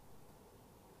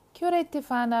Kia ora te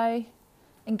whānau,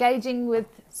 engaging with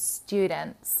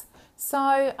students.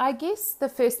 So I guess the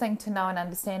first thing to know and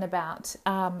understand about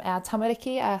our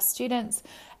tamariki, our students,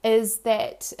 is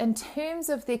that in terms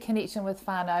of their connection with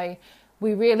whānau,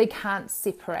 we really can't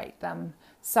separate them.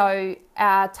 So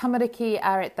our tamariki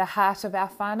are at the heart of our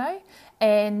whānau,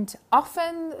 and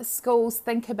often schools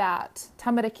think about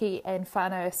tamariki and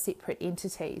whānau as separate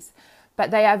entities,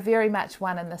 but they are very much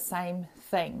one and the same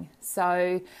thing.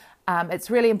 So it's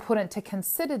really important to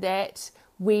consider that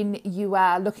when you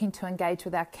are looking to engage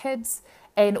with our kids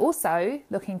and also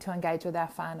looking to engage with our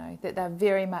whānau, that they're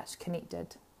very much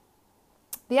connected.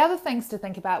 The other things to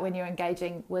think about when you're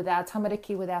engaging with our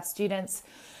tamariki, with our students,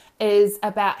 is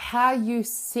about how you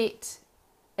set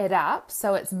it up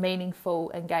so it's meaningful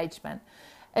engagement.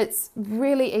 It's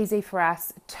really easy for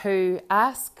us to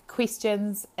ask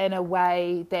questions in a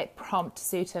way that prompt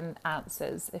certain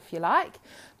answers, if you like.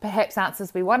 Perhaps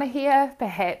answers we want to hear,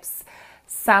 perhaps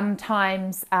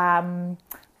sometimes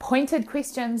pointed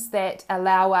questions that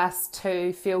allow us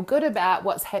to feel good about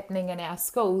what's happening in our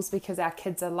schools because our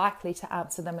kids are likely to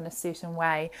answer them in a certain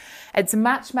way. It's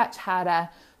much, much harder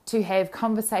to have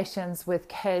conversations with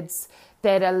kids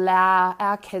that allow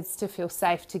our kids to feel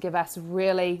safe to give us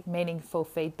really meaningful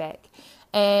feedback.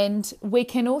 And we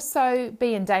can also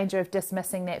be in danger of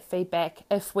dismissing that feedback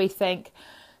if we think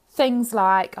things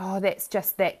like, oh, that's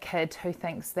just that kid who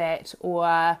thinks that,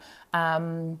 or,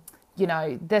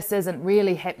 this isn't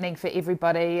really happening for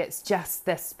everybody, it's just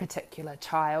this particular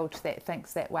child that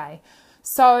thinks that way.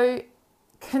 So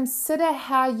consider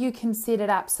how you can set it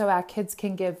up so our kids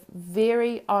can give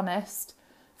very honest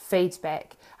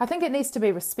feedback. I think it needs to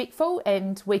be respectful,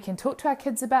 and we can talk to our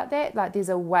kids about that. Like, there's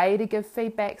a way to give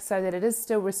feedback so that it is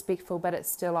still respectful, but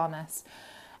it's still honest.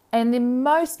 And the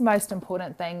most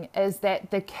important thing is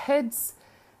that the kids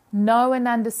know and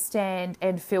understand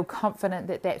and feel confident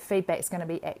that that feedback is going to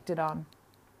be acted on.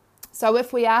 So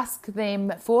if we ask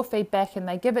them for feedback and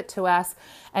they give it to us,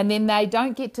 and then they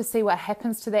don't get to see what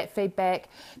happens to that feedback,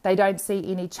 they don't see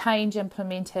any change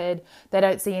implemented, they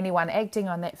don't see anyone acting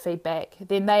on that feedback,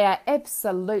 then they are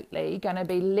absolutely going to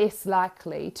be less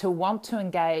likely to want to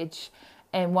engage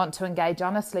and want to engage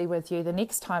honestly with you the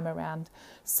next time around.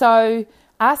 So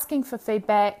asking for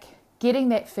feedback, getting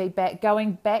that feedback,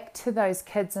 going back to those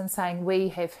kids and saying, we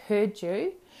have heard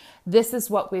you, this is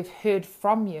what we've heard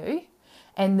from you,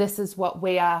 and this is what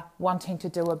we are wanting to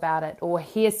do about it, or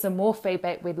here's some more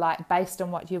feedback we'd like based on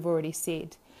what you've already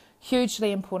said.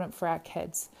 Hugely important for our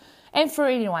kids. And for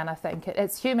anyone, I think.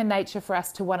 It's human nature for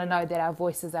us to want to know that our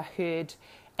voices are heard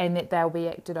and that they'll be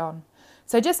acted on.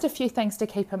 So just a few things to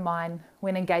keep in mind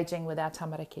when engaging with our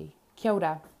tamariki. Kia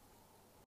ora.